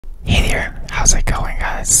how's it going,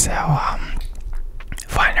 guys? So,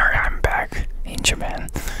 finally I'm back in Japan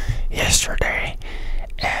yesterday,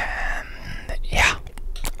 and yeah,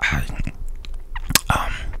 I,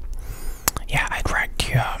 um, yeah, I'd like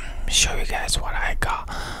to show you guys what I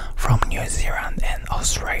got from New Zealand and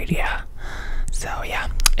Australia. So yeah,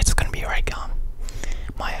 it's gonna be like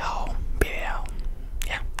my whole video.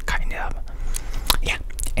 Yeah, kind of. Yeah.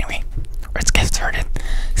 Anyway, let's get started.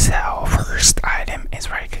 So first item is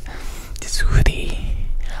like this hoodie.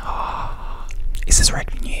 This is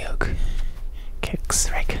like New York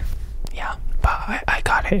Kicks, like yeah, but I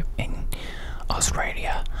got it in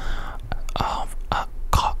Australia.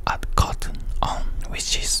 At Cotton On,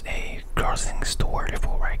 which is a clothing store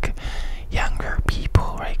for like younger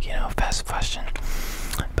people, like fast fashion.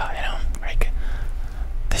 But like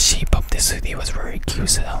the shape of this hoodie was very cute,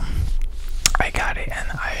 so I got it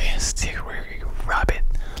and I still really love it.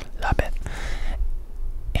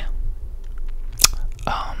 Yeah.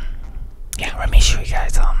 Yeah, let me show you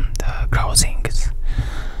guys the clothing.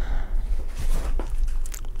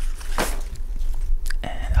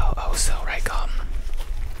 And also like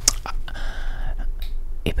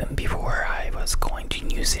even before I was going to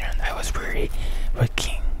New Zealand, I was really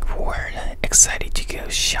looking forward and excited to go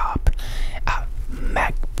shop at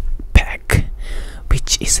Macpac,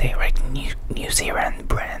 which is a like New Zealand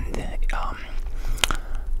brand,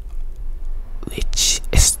 which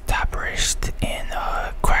established in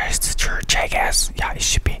Christchurch, I guess. Yeah, it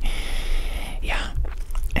should be. Yeah,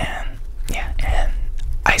 and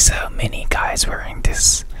I saw many guys wearing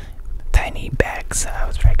this tiny bag, so I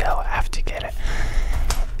was like, oh, I have to get it.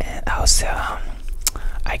 And also,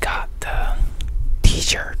 I got the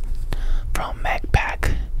T-shirt from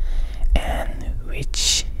Macpac, and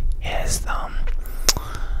which has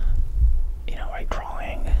like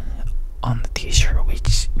drawing on the T-shirt,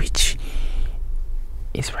 which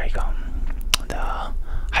is like the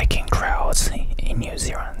hiking trails in New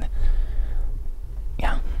Zealand.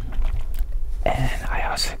 Yeah, and I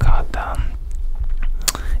also got the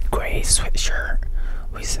gray sweatshirt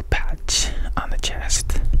with a patch on the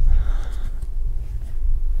chest,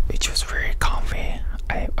 which was very comfy.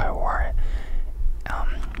 I wore it.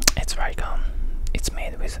 It's like it's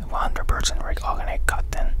made with 100% like organic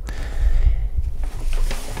cotton.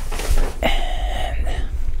 And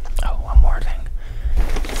one more thing.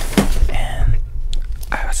 And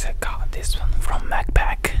I also got this one from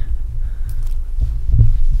Macpac.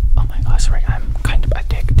 Oh my gosh, like I'm kind of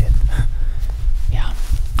addicted. Yeah,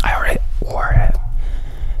 I already wore it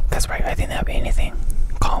because like I didn't have anything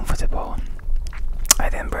comfortable. I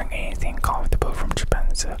didn't bring anything comfortable from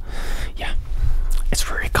Japan, so yeah, it's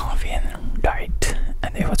very comfy and light,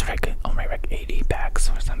 and it was like only like 80 bucks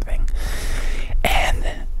or something.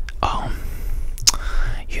 And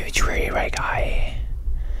usually like I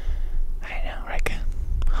know like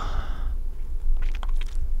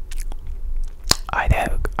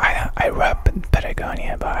I rep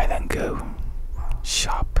Patagonia, but I don't go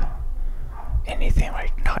shop anything,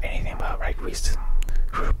 like not anything, but like with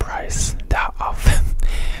full price that often.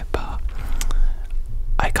 But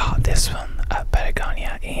I got this one at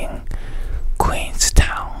Patagonia in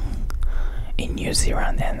Queenstown in New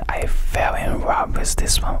Zealand, and I fell in love with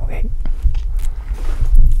this one. Wait.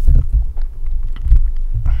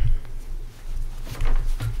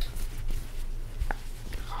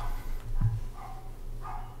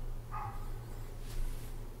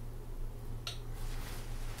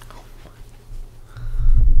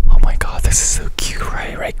 Oh my god, this is so cute,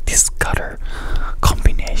 right? Like this color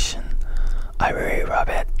combination, I really love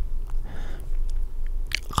it.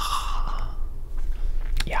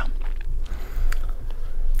 Yeah,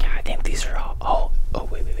 I think these are all. Oh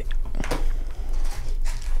wait.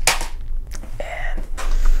 And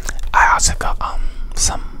I also got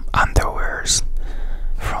some underwears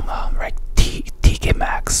from like TK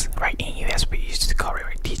Maxx. Right, in US we used to call it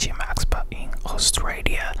like TJ Maxx, but in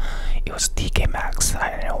Australia it was TK Maxx.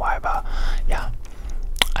 I don't know why, but yeah,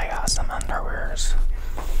 I got some underwears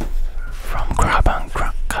from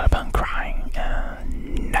Calvin Klein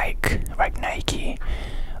and Nike, like Nike.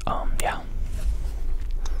 Yeah.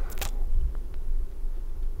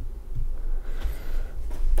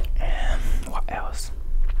 And what else?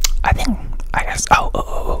 I guess.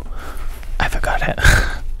 Oh, I forgot it.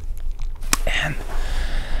 And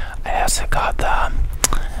I also got the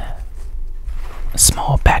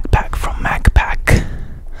small backpack from Macpac,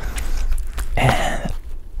 and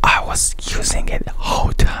I was using it the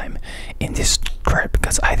whole time in this trip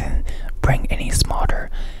because I didn't bring any smaller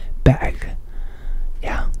bag.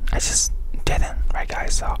 Yeah, I just didn't, right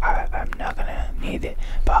guys, so I'm not gonna need it,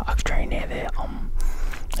 but actually need it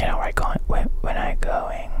like when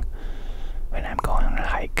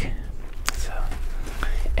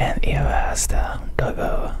video has the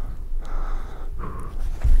logo,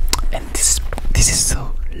 and this is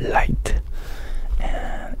so light,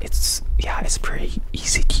 and it's pretty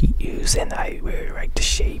easy to use, and I really like the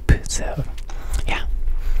shape. So yeah,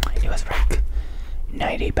 it was like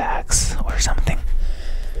 90 bucks or something,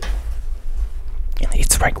 and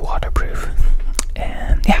it's like waterproof.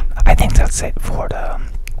 And yeah, I think that's it for the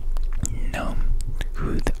gnome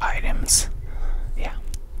hood items. Yeah.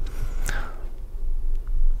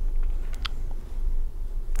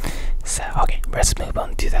 So okay, let's move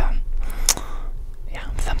on to the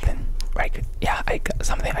something like I got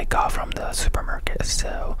something I got from the supermarket.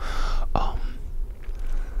 So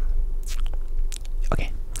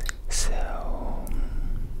okay, so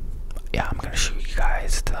yeah, I'm gonna show you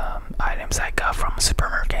guys the items I got from a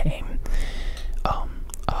supermarket in,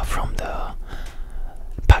 from the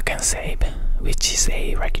Pack and Save, which is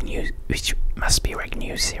which must be like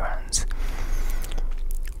New Zealand's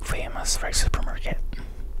famous like supermarket.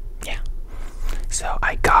 Yeah. So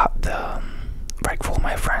I got the like for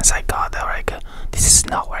my friends, I got the like this is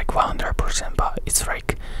not like 100%, but it's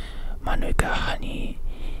like Manuka honey,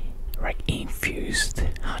 like infused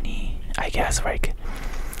honey. I guess like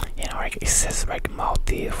like it says like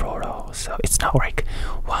multi-floral, so it's not like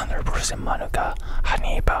 100% Manuka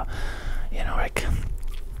honey, but like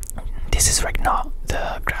this is like not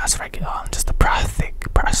the glass, like just the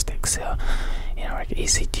plastic, so like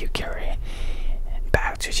easy to carry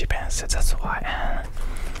back to Japan. So that's why, and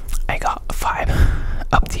I got 5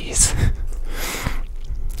 of these.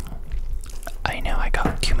 I know I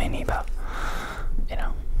got too many, but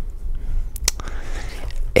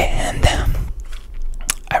and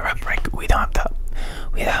I rub like we don't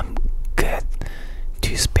have good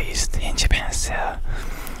toothpaste in Japan, so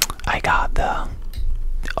I got the,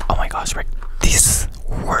 oh my gosh, like this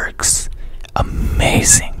works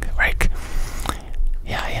amazing. Like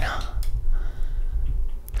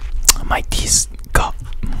my teeth got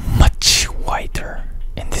much whiter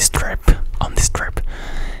in this trip,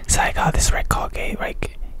 so I got this like Colgate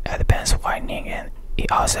like advanced whitening, and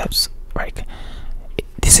it also has like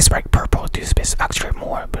this is like purple toothpaste, actually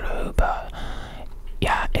more blue, but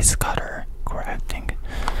yeah, it's color correcting.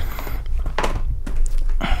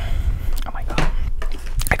 Oh my god,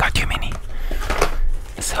 I got too many.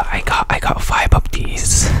 So I got 5 of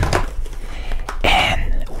these,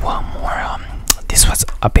 and one more. This was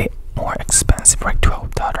a bit more expensive, like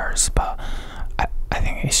 $12, but I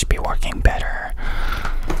think it should be working better.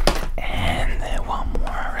 And one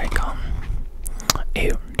more, like a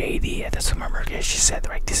lady at the supermarket, she said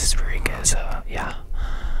like this is really good. So yeah,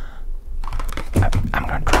 I'm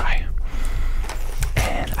gonna try.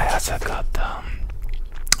 And I also got the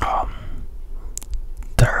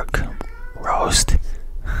dark roast.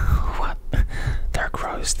 What? Dark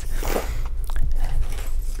roast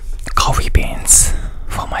coffee beans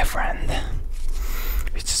for my friend,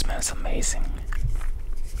 which smells amazing.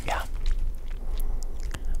 Yeah,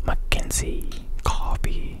 Mackenzie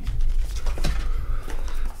coffee.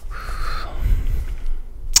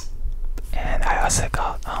 And I also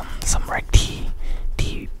got some like tea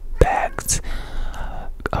bags,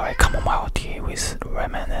 like chamomile tea with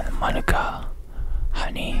lemon and manuka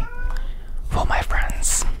honey for my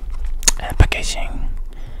friends. And packaging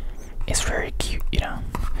is very cute,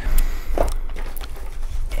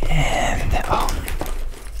 And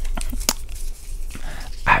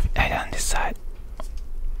I don't decide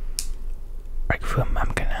like whom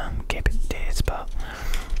I'm gonna give it this, but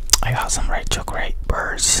I got some red chocolate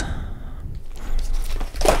bars.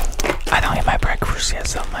 I don't eat my breakfast yet,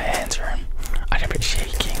 so my hands are a little bit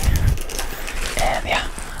shaking. And yeah,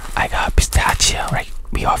 I got pistachio. Like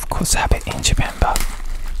we of course have it in Japan, but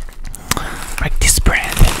like this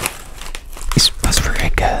brand was very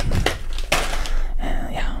good.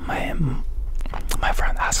 And yeah, my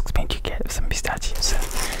friend asked me to get some pistachios,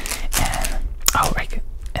 and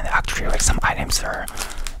and actually like some items are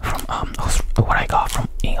from what I got from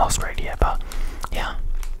in Australia, but yeah,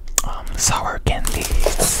 sour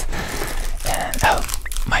candies, and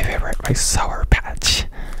my favorite like Sour Patch.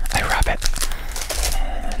 I love it.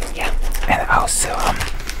 And yeah, and also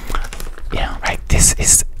like this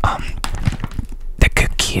is the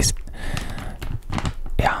cookies.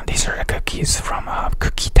 Yeah, these are the cookies from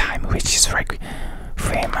Cookie Time, which is like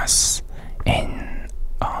famous in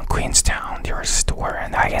Queenstown. There's a store,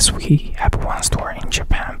 and I guess we have one store in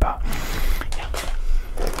Japan, but yeah,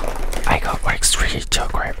 I got like 3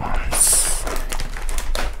 chocolate ones,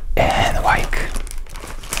 and like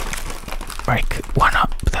one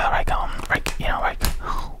up the like a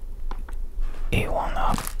one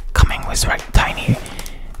up coming with like tiny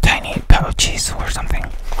pouches or something.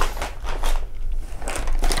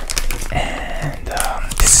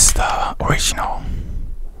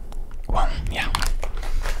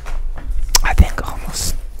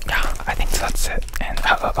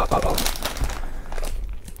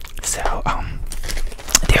 So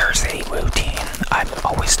there's a routine I'm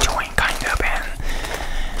always doing, kind of, and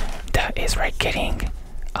that is right, getting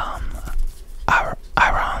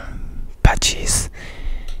iron patches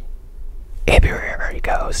everywhere you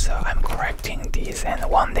go. So I'm correcting these, and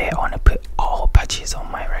one day I want to put all patches on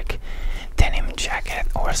my like denim jacket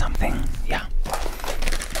or something. Yeah.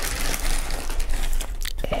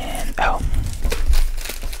 And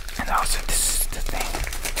and also this is the thing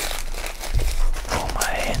for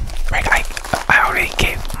my like I already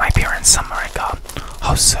gave my parents some like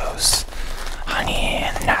hot sauce, honey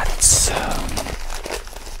and nuts.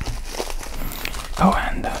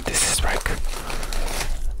 And this is like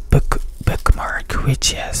bookmark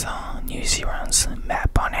which has New Zealand's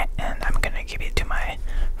map on it, and I'm gonna give it to my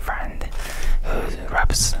friend who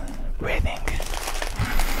loves reading.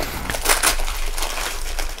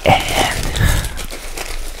 And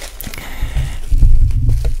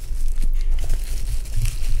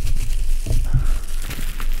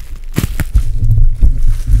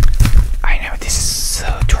I know this is so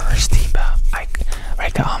touristy, but I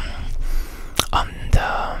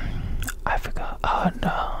forgot on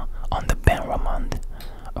the Ben Ramond,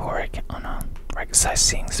 or on a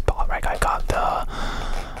sightseeing spot.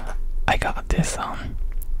 I got this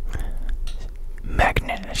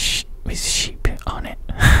magnet with sheep on it,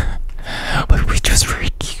 but which was very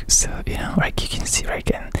cute. So you know, you can see,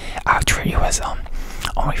 and after it was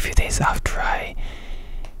only a few days after I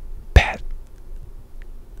pet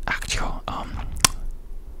actual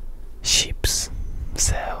sheeps.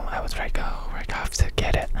 So I was oh, I have to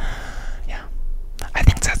get it. Yeah, I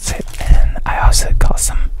think that's it. And I also got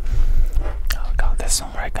some. Got this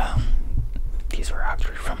one. These were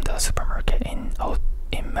actually from the supermarket in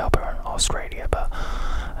Melbourne, Australia. But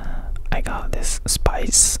I got this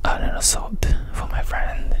spice and salt for my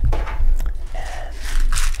friend. And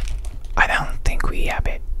I don't think we have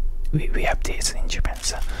it. We have this in Japan.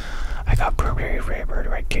 So I got blueberry flavored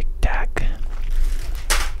Tic Tac.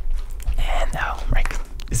 And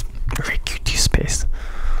this very cute toothpaste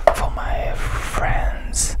for my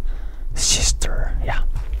friend's sister. Yeah.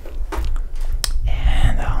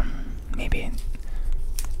 And maybe,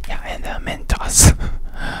 yeah, and Mentos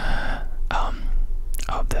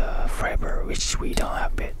of the flavor which we don't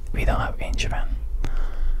have in Japan.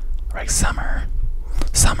 Summer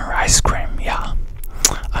ice cream. Yeah,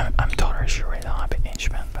 I'm totally sure we don't have it in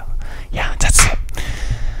Japan. But yeah, that's it.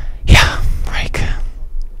 Yeah,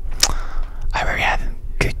 I really had a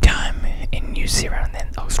good time in New Zealand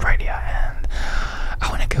and Australia, and I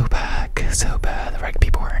want to go back so bad.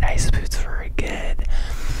 People were nice, foods were very good,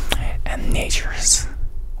 and natures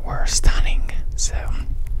were stunning. So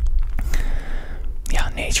yeah,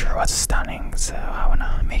 nature was stunning. So I want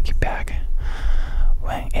to make it back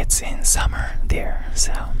when it's in summer there.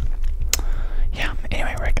 So yeah,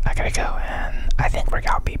 anyway, I gotta go, and I think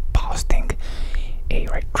I'll be posting a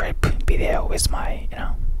trip video with my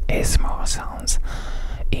ASMR sounds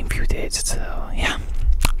in few days. So yeah,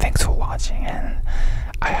 thanks for watching, and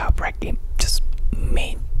I hope it just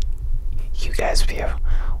made you guys feel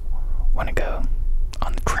want to go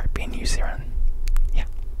on the trip in New Zealand. Yeah,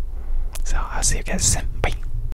 so I'll see you guys soon.